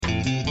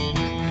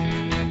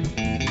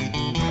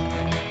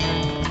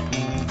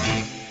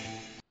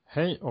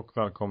Hej och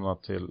välkomna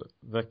till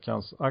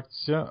veckans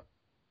aktie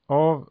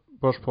av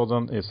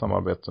Börspodden i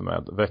samarbete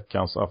med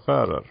Veckans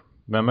Affärer.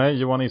 Med mig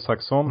Johan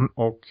Isaksson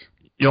och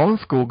John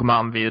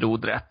Skogman vid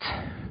rodrätt.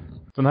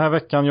 Den här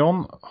veckan,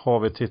 John, har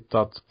vi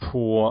tittat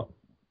på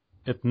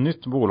ett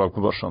nytt bolag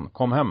på börsen,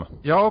 Comhem.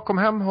 Ja,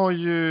 Comhem har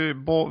ju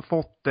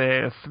fått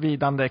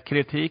svidande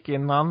kritik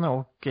innan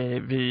och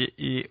vi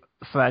i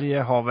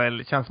Sverige har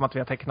väl, känns som att vi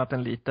har tecknat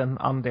en liten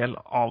andel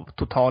av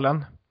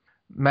totalen.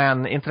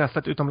 Men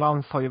intresset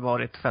utomlands har ju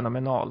varit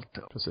fenomenalt.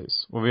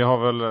 Precis. Och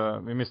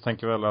vi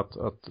misstänker väl att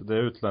det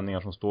är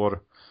utlänningar som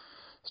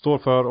står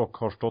för och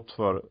har stått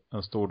för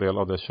en stor del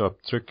av det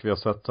köptryck vi har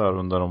sett här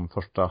under de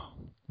första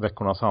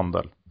veckornas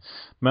handel.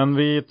 Men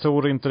vi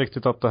tror inte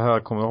riktigt att det här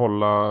kommer att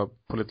hålla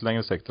på lite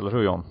längre sikt, eller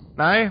hur John?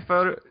 Nej,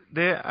 för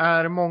det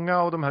är många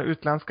av de här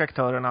utländska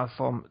aktörerna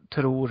som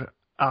tror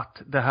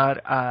att det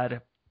här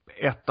är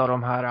ett av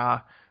de här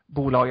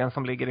bolagen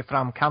som ligger i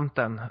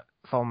framkanten,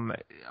 som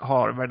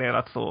har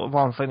värderats så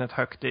vansinnigt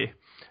högt i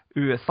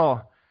USA.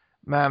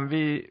 Men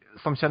vi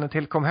som känner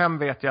till Comhem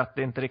vet ju att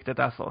det inte riktigt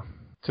är så.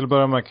 Till att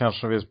börja med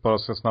kanske vi bara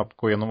ska snabbt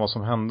gå igenom vad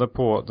som hände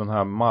på den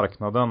här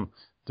marknaden.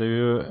 Det är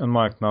ju en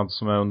marknad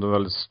som är under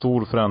väldigt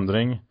stor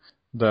förändring,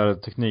 där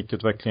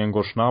teknikutvecklingen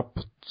går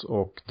snabbt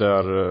och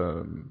där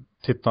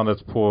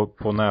tittandet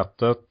på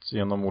nätet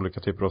genom olika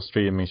typer av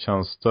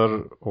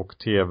streamingtjänster och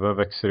tv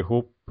växer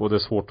ihop, och det är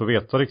svårt att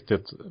veta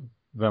riktigt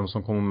vem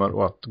som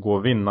kommer att gå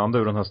vinnande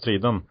ur den här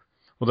striden.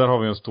 Och där har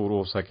vi en stor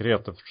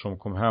osäkerhet, eftersom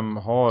Comhem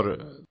har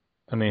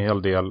en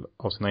hel del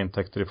av sina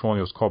intäkter ifrån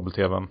just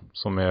kabel-tvn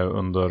som är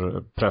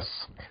under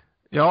press.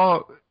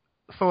 Ja,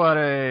 så är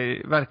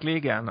det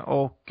verkligen.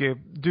 Och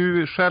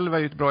du själv är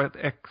ju ett bra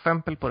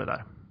exempel på det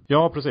där.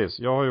 Ja, precis.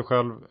 Jag har ju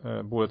själv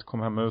bott i ett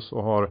Comhem-hus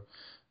och har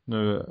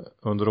nu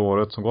under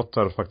året som gått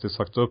där faktiskt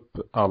sagt upp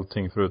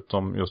allting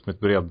förutom just mitt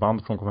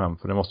bredband från Comhem,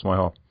 för det måste man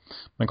ju ha.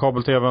 Men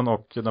kabel-tvn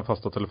och den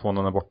fasta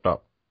telefonen är borta,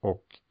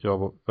 och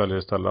jag väljer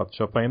istället att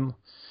köpa in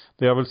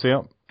det jag vill se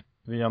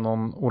via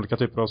någon olika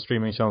typer av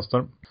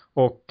streamingtjänster.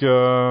 Och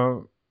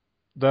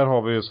där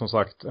har vi ju som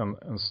sagt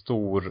en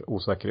stor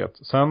osäkerhet.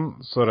 Sen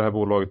så är det här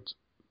bolaget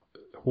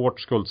hårt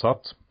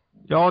skuldsatt.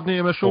 Ja,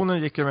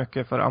 nyemissionen gick ju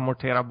mycket för att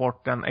amortera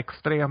bort den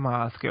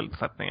extrema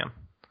skuldsättningen.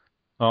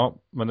 Ja,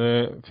 men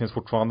det finns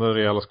fortfarande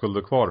rejäla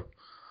skulder kvar.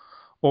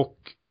 Och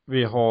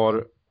vi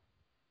har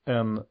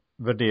en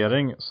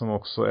värdering som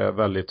också är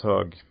väldigt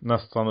hög.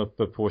 Nästan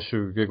uppe på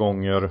 20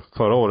 gånger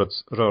förra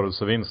årets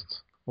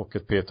rörelsevinst. Och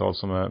ett P-tal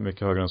som är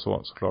mycket högre än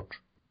så, såklart.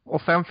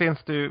 Och sen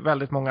finns det ju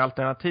väldigt många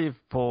alternativ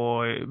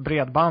på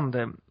bredband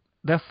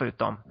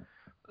dessutom,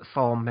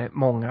 som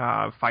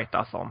många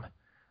fightas om.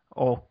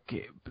 Och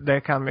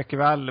det kan mycket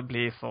väl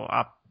bli så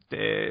att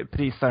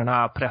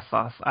priserna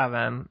pressas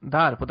även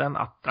där på den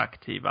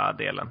attraktiva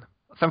delen.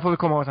 Sen får vi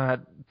komma ihåg att den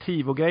här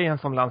TiVo-grejen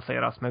som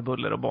lanseras med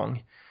buller och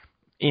bång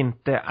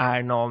inte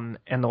är någon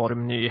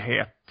enorm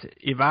nyhet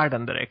i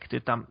världen direkt,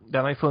 utan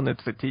den har ju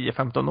funnits för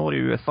 10-15 år i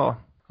USA.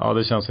 Ja,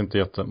 det känns inte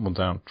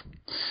jättemodernt.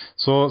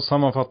 Så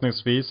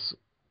sammanfattningsvis,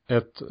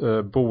 ett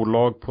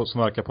bolag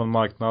som verkar på en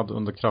marknad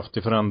under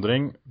kraftig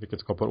förändring, vilket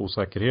skapar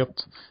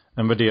osäkerhet.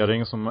 En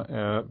värdering som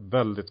är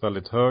väldigt,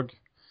 väldigt hög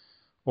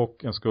och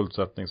en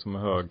skuldsättning som är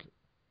hög.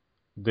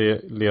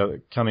 Det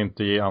kan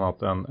inte ge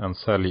annat än en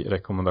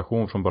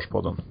säljrekommendation från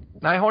Börspodden.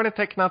 Nej, har ni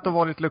tecknat och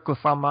varit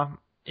lyckosamma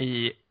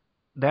i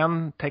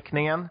den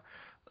teckningen,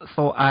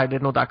 så är det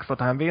nog dags att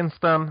ta hem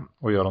vinsten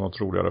och göra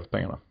något roligare för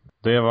pengarna.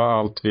 Det var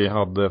allt vi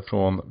hade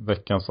från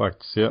veckans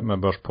aktie med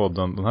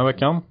Börspodden den här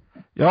veckan.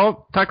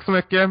 Ja, tack så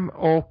mycket,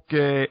 och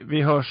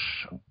vi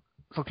hörs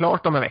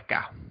såklart om en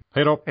vecka.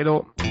 Hej då! Hej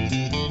då!